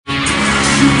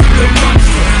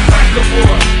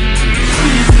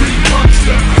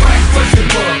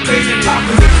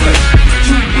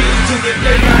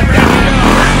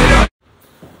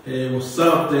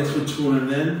up? Thanks for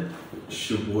tuning in. It's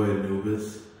your boy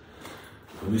Anubis.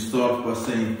 Let me start off by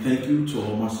saying thank you to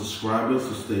all my subscribers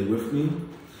who stay with me.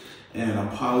 And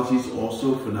apologies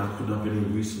also for not putting up any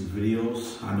recent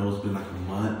videos. I know it's been like a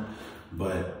month,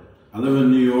 but I live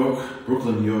in New York,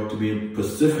 Brooklyn, New York to be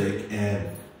Pacific,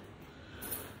 and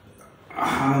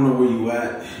I don't know where you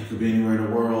at. You could be anywhere in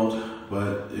the world,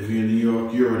 but if you're in New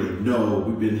York, you already know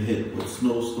we've been hit with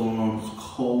snowstorms,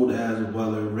 cold ass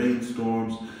weather,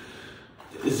 rainstorms.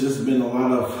 It's just been a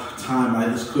lot of time I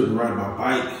just couldn't ride my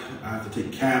bike. I have to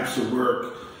take cabs to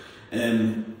work,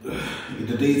 and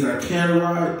the days I can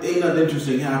ride, ain't nothing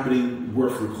interesting happening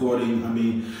worth recording. I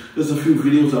mean, there's a few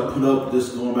videos I put up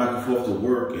just going back and forth to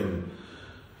work, and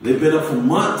they've been up for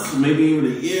months, maybe even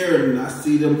a year, and I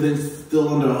see them things still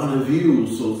under 100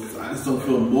 views, so I just don't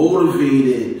feel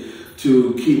motivated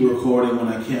to keep recording when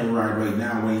I can't ride right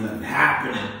now, when ain't nothing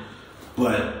happening.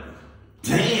 But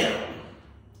damn,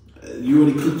 you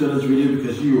already clicked on this video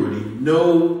because you already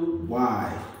know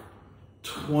why.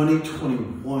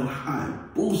 2021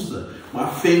 Hayabusa, my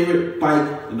favorite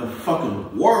bike in the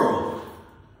fucking world.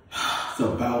 It's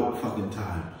about fucking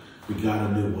time we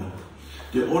got a new one.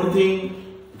 The only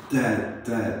thing that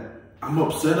I'm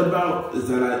upset about is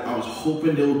that I was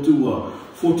hoping they would do a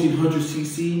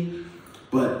 1400cc,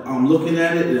 but I'm looking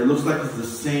at it and it looks like it's the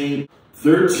same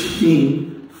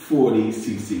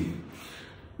 1340cc.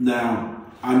 Now,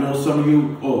 I know some of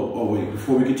you, wait,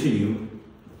 before we continue,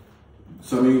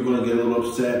 some of you are going to get a little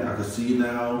upset. I can see you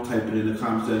now. Type it in the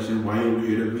comment section why you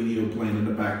hear the video playing in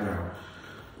the background.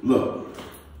 Look,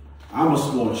 I'm a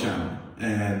small channel,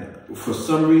 and for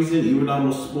some reason, even though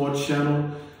I'm a small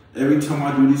channel, every time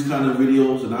I do these kind of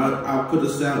videos and I put the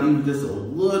sound even just a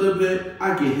little bit,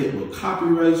 I get hit with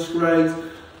copyright strikes,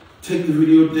 take the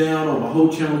video down, or my whole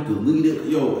channel delete it.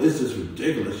 Yo, it's just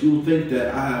ridiculous. You would think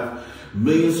that I have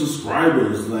million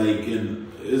subscribers, like, and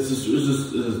it's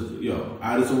just, yo,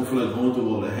 I just don't feel like going through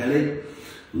all the headache.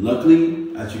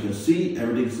 Luckily, as you can see,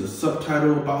 everything's a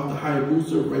subtitle about the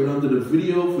Hayabusa right under the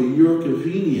video for your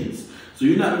convenience. So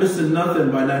you're not missing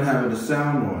nothing by not having the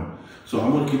sound on. So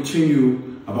I'm going to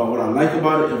continue about what I like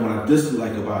about it and what I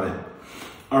dislike about it.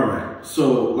 All right,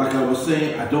 so like I was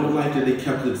saying, I don't like that they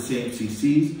kept it the same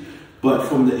CCs, but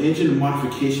from the engine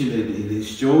modification that they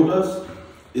showed us,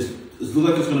 it looks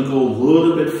like it's going to go a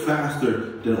little bit faster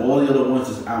than all the other ones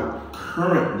that's out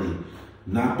currently.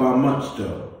 Not by much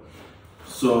though.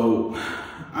 So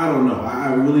I don't know.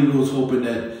 I really was hoping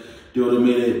that they would have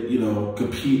made it, you know,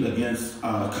 compete against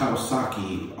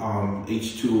Kawasaki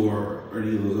H2 or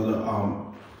any of those other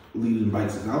leading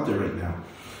bikes that's out there right now.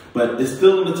 But it's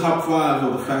still in the top 5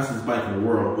 of the fastest bike in the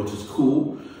world, which is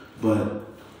cool. But,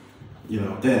 you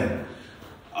know, damn.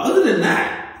 Other than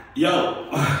that, yo,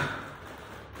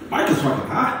 the bike is fucking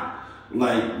hot.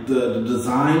 Like the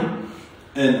design,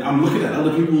 and I'm looking at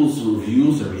other people's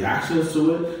reviews and reactions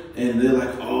to it, and they're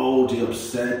like, oh, they're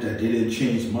upset that they didn't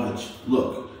change much.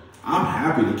 Look, I'm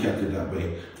happy they kept it that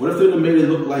way. What if they would have made it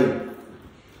look like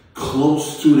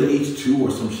close to the H2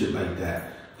 or some shit like that?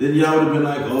 Then y'all would have been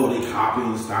like, oh, they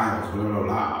copying styles, blah, blah,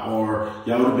 blah. Or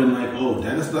y'all would have been like, oh,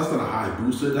 that's not a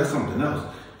Hayabusa, that's something else.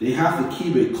 They have to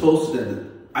keep it close to that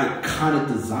iconic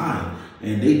design,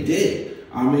 and they did.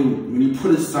 I mean, when you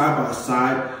put it side by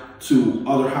side to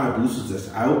other Hayabusas that's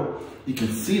out, you can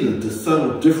see the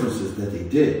subtle differences that they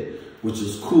did, which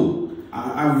is cool.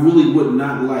 I really would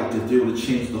not like that they would have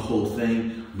changed the whole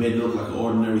thing, made it look like an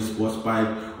ordinary sports bike,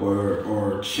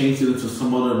 or changed it into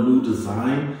some other new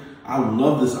design. I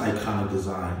love this iconic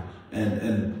design,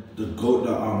 and the gold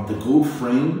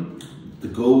frame, the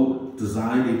gold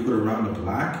design they put around the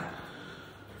black,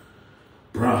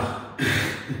 bruh.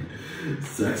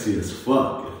 Sexy as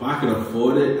fuck. If I can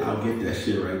afford it, I'll get that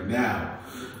shit right now.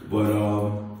 But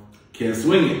can't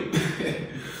swing it.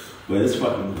 But it's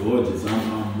fucking gorgeous.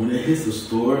 When it hits the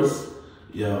stores,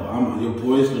 yo, your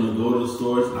boy's gonna go to the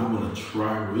stores and I'm gonna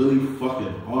try really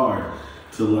fucking hard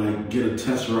to like get a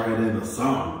test ride in or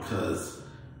something, cause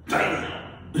damn.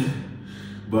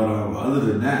 But other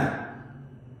than that,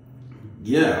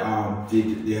 yeah,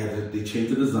 they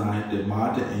changed the design, they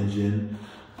mod the engine.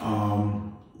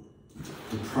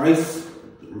 The price,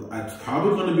 it's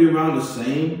probably going to be around the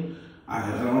same. I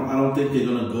don't think they're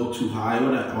going to go too high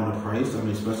on the price. I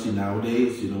mean, especially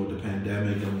nowadays, you know, with the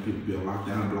pandemic and people being locked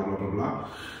down, blah blah blah blah.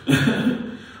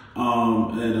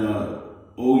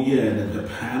 Oh yeah, and the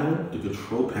panel, the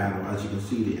control panel, as you can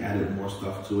see, they added more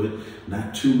stuff to it.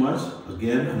 Not too much.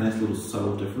 Again, a nice little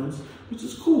subtle difference, which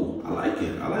is cool. I like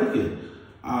it. I like it.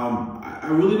 I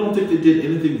really don't think they did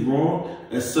anything wrong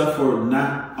except for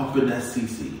not upping that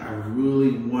CC. I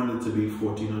really wanted to be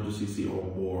 1400cc or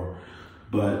more,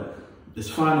 but It's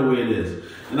fine the way it is.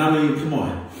 And I mean, come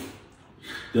on.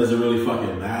 Does it really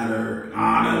fucking matter?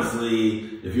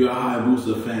 Honestly, if you're a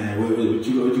Hayabusa fan, what you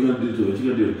gonna do to it? What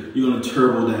you gonna do? You're gonna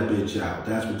turbo that bitch out.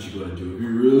 That's what you're gonna do. If you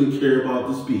really care about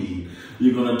the speed,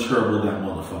 you're gonna turbo that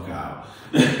motherfucker out.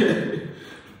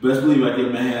 Best believe I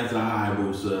get my hands on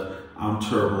Hayabusa, I'm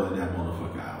turboing that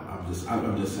motherfucker out.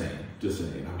 I'm just saying.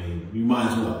 I mean, you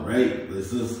might as well, right?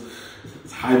 It's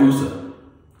Hayabusa,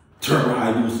 turbo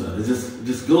Hayabusa. It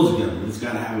just goes together. You just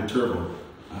gotta have a turbo,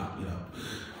 you know.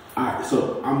 All right,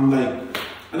 so I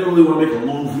didn't really want to make a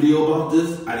long video about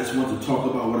this. I just want to talk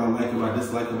about what I like and what I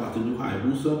dislike about the new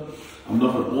Hayabusa. I'm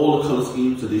loving all the color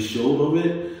schemes that they showed of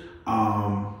it.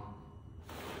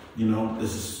 You know,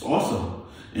 this is awesome.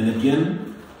 And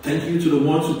again, thank you to the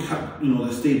ones who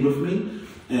that stayed with me.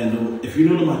 And if you're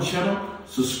new to my channel,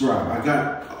 subscribe. I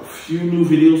got a few new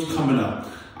videos coming up.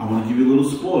 I want to give you a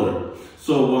little spoiler.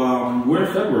 So we're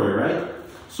in February, right?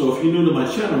 So if you're new to my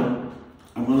channel,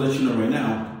 I'm going to let you know right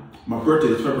now, my birthday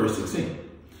is February 16th.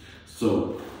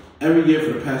 So every year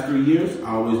for the past 3 years,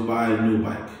 I always buy a new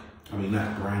bike. I mean,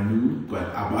 not brand new,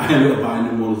 but I buy a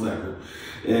new motorcycle.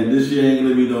 And this year ain't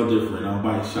going to be no different. I'm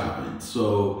bike shopping.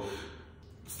 So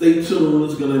stay tuned.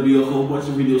 There's going to be a whole bunch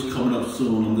of videos coming up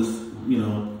soon on this,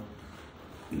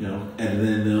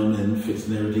 editing them and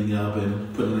fixing everything up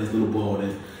and putting a nice little bow on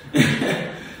it.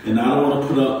 And I don't want to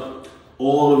put up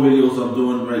all the videos I'm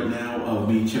doing right now of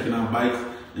me checking out bikes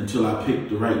until I pick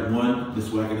the right one. This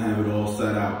way I can have it all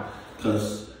set out.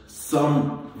 Because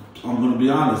I'm going to be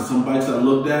honest, some bikes I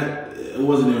looked at, it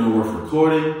wasn't even worth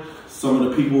recording. Some of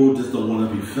the people just don't want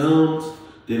to be filmed.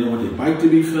 They don't want their bike to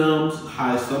be filmed.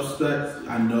 High suspects,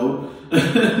 I know.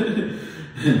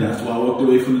 And that's why I walked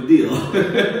away from the deal.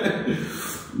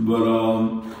 But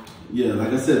yeah, like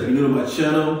I said, if you're new to my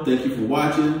channel, thank you for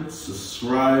watching.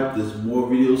 Subscribe. There's more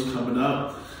videos coming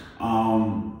up.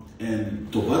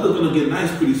 And the weather's gonna get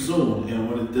nice pretty soon. And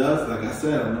when it does, like I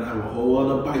said, I'm gonna have a whole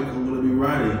other bike I'm gonna be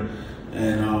riding.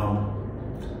 And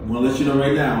I'm gonna let you know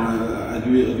right now. I'll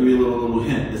give you a little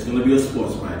hint. It's gonna be a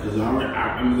sports bike because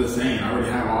I'm just saying I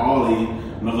already have a Harley.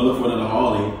 I'm not gonna look for another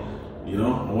Harley. You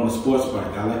know, I want a sports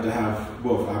bike. I like to have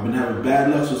both. I've been having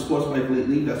bad luck with sports bike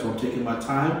lately. That's why I'm taking my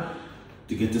time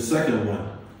to get the second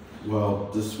one. Well,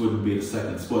 this wouldn't be the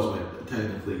second sports bike,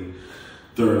 technically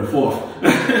third or fourth.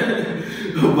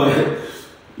 But,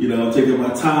 I'm taking my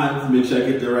time to make sure I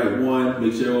get the right one,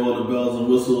 make sure all the bells and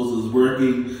whistles is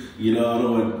working. I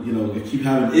don't want, to keep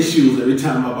having issues every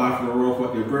time I buy from the wrong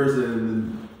fucking person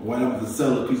and why don't I have to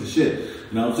sell a piece of shit?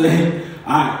 You know what I'm saying?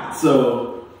 All right,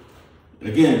 so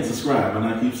again, subscribe. And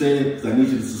I keep saying it because I need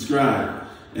you to subscribe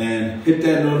and hit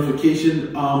that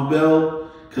notification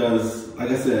bell because, like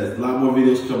I said, a lot more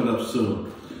videos coming up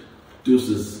soon.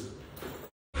 Deuces.